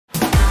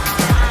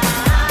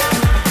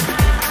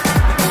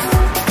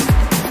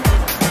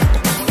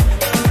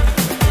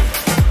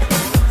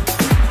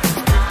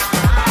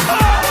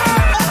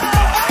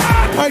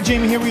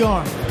Jamie, here we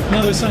are.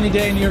 Another sunny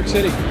day in New York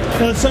City.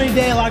 Another sunny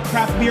day, a lot of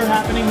craft beer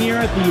happening here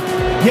at the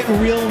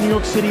Getting Real New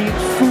York City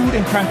Food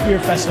and Craft Beer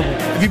Festival.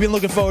 Have you been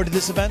looking forward to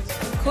this event?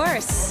 Of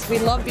course. We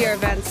love beer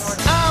events.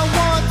 I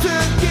want to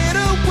get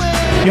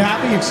away. You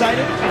happy? You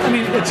excited? I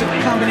mean, it's a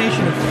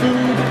combination of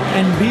food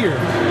and beer.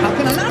 How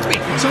can I not be?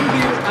 Some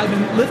beer, I've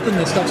been lifting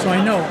this stuff so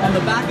I know. On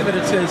the back of it,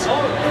 it says,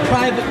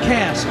 private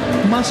cask,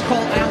 must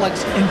call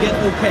Alex and get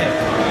okay.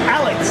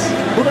 Alex,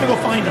 we're going to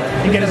go find him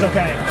and get his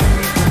okay.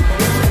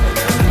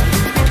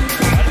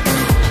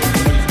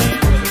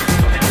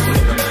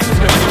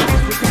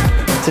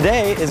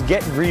 Today is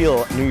Get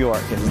Real New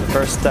York. It is the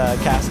first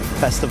cask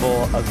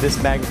festival of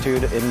this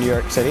magnitude in New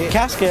York City.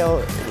 Cask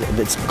ale,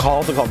 it's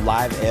also called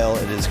live ale.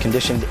 It is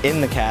conditioned in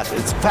the cask.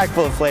 It's packed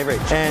full of flavor,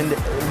 and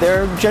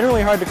they're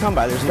generally hard to come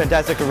by. There's a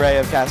fantastic array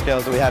of cask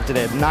ales that we have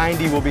today.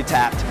 90 will be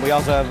tapped. We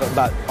also have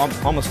about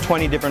almost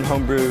 20 different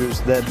home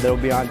brews that will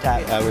be on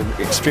tap. We're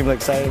extremely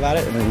excited about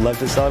it, and we'd love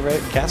to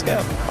celebrate cask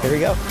ale. Here we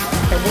go.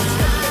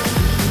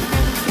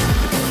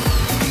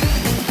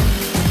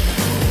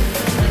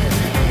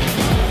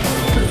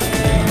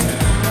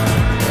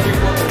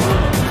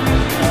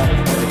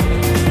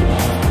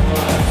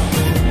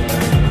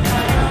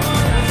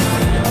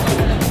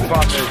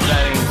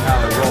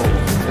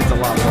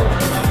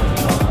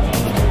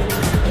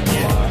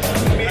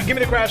 Give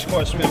me the crash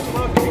course, man. Come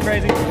on, give me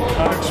crazy.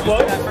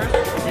 Explode that first.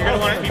 You're going to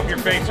want to keep your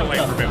face away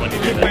for a bit when you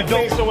do Keep my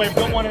face away.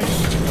 Don't want to.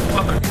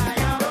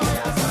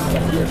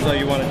 So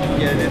you want to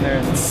get it in there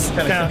and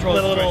kind of control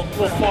a little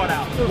fart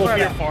out. A little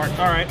beer fart.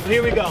 All right,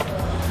 here we go.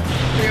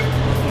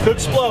 To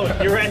explode.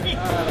 You ready?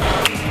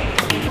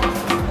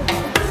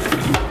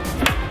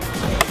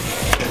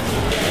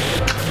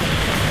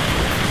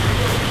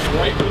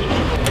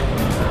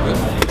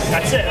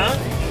 That's it, huh?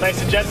 Nice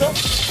and gentle.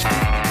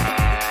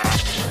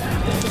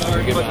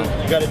 You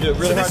got to do it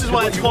really hard. This is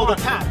why it's called a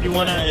tap. You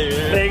want to.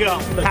 There you go.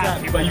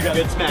 Tap. But you got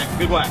good smack.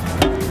 Good whack.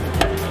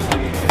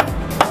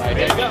 Alright,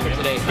 there you go.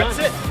 Today. That's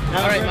it.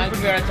 Alright, Mike,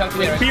 we're going to talk to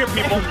you. Beer,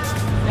 people.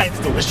 It's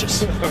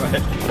delicious.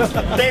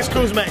 Thanks,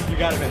 Kuzma. You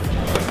got it, man.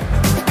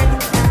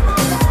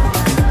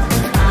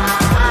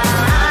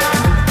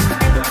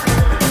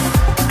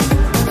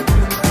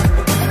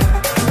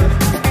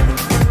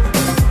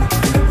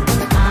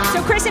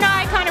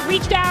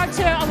 Reached out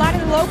to a lot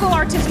of the local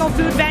artisanal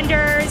food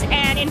vendors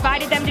and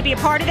invited them to be a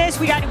part of this.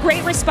 We got a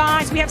great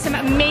response. We have some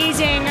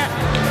amazing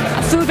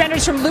food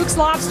vendors from Luke's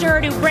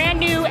Lobster to brand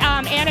new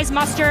Anna's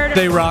Mustard.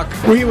 They rock.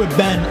 We're here with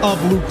Ben of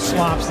Luke's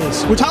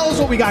Lobsters. Well, tell us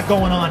what we got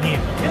going on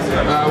here.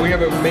 We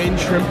have a main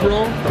shrimp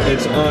roll.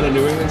 It's on a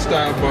New England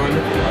style bun,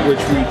 which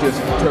we just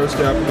toast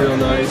up real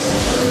nice.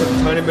 Put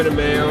a tiny bit of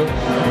mayo,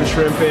 the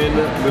shrimp in,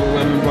 a little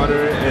lemon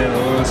butter, and a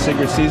little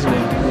secret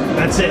seasoning.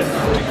 That's it.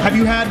 Have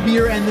you had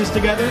beer and this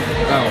together?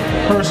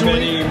 Oh,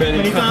 personally?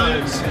 Many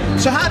times.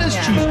 So how does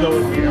cheese go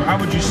with beer? How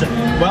would you say?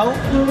 Well?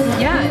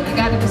 Yeah, you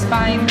gotta just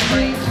find the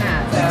right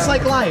match. It's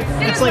like life.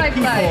 It's like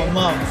people in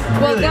love.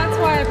 Well, really. That's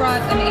why I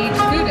brought an aged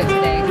Gouda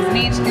today, because an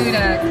aged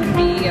Gouda can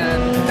be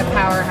a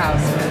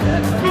powerhouse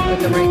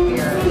with the right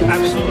beer.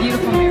 Absolutely.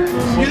 Beautiful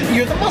marriage.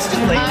 You're the mustard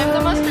lady. I'm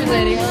the mustard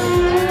lady.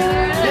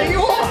 There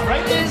you are,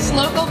 right? It's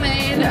local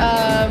made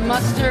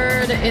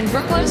mustard in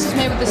Brooklyn. It's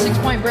made with the 6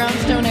 Point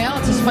Brownstone Ale.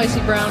 It's a spicy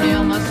brown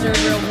ale mustard,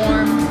 real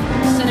warm,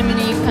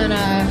 cinnamony kind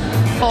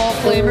of fall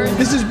flavor.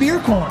 This is beer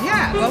corn.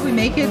 Yeah, well, we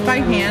make it by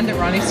hand at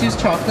Ronnie Sue's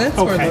Chocolates.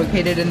 Okay. We're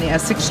located in the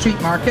Essex Street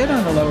Market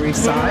on the Lower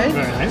East Side.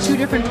 Very nice. 2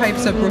 different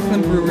types of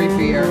Brooklyn Brewery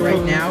beer.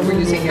 Right now, we're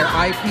using their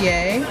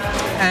IPA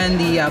and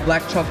the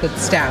black chocolate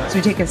stout. So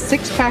we take a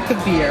 6-pack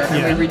of beer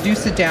and we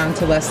reduce it down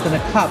to less than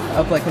a cup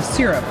of like a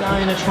syrup.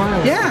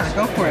 Yeah,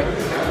 go for it.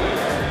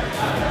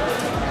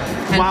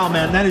 Wow,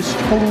 man, that is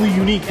totally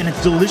unique and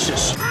it's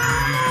delicious.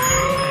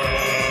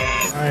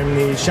 I'm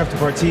the chef de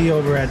partie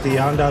over at the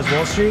Andaz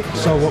Wall Street.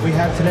 So what we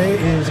have today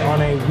is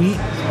on a wheat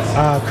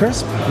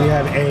crisp. We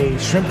have a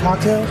shrimp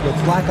cocktail with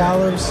black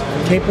olives,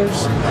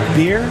 capers,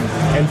 beer,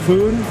 and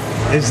food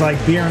is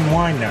like beer and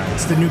wine now.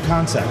 It's the new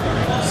concept.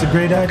 It's a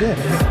great idea.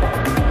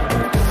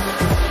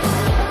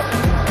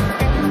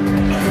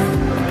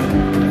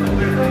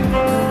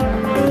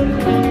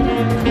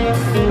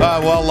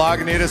 Well,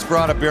 Lagunitas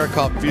brought a beer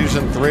called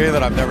Fusion 3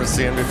 that I've never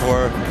seen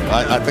before.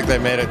 I think they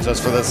made it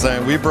just for this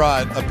thing. We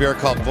brought a beer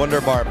called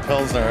Wunderbar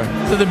Pilsner.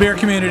 So the beer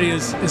community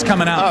is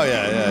coming out. Oh,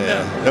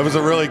 yeah. It was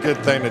a really good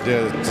thing to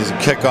do to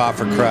kick off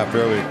for Craft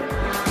Beer Week.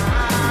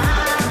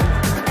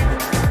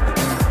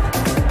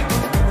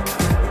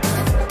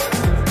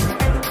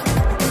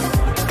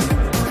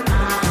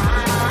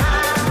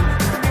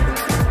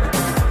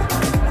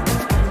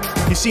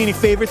 You see any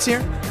favorites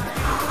here?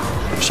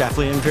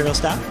 Schlafly Imperial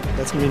Stout.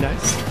 That's gonna be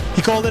nice.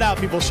 He called it out,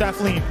 people.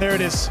 Schlafly. There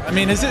it is. I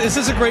mean, is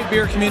this a great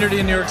beer community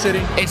in New York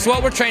City? It's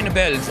what we're trying to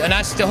build, and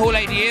that's the whole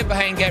idea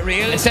behind Get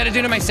Real. Instead of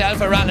doing it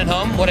myself or running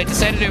home, what I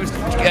decided to do was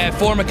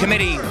form a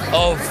committee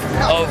of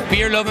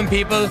beer-loving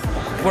people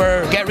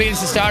where Get Real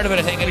is the start of it,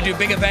 I think. And we do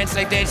big events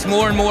like this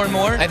more and more and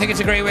more. I think it's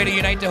a great way to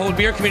unite the whole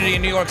beer community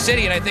in New York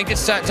City, and I think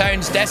this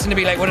town's destined to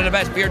be like one of the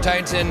best beer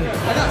towns in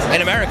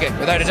America,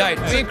 without a doubt.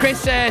 Me and Chris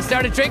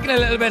started drinking a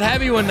little bit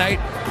heavy one night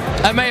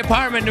at my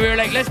apartment, and we were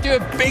like, let's do a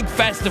big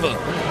festival.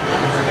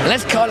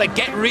 Let's call it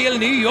Get Real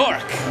New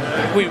York.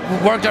 We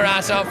worked our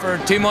ass off for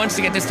 2 months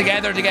to get this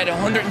together, to get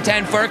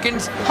 110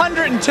 firkins.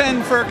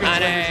 110 firkins.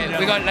 And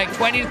we got like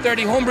 20 to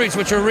 30 homebrews,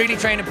 which we're really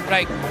trying to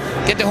like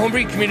get the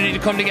homebrew community to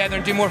come together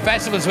and do more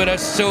festivals with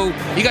us. So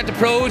you got the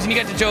pros and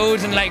you got the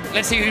Joes, and like,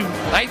 let's see.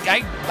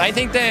 I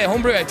think the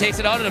homebrew, I've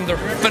tasted all of them, they're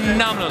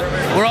phenomenal.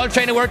 We're all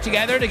trying to work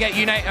together to get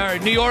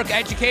New York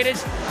educated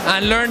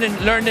and learned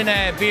in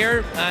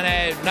beer,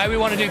 and now we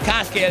want to do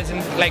cask ales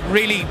and like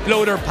really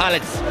blow their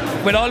palates.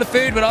 With all the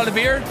food, with all the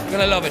beer, you're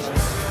gonna love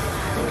it.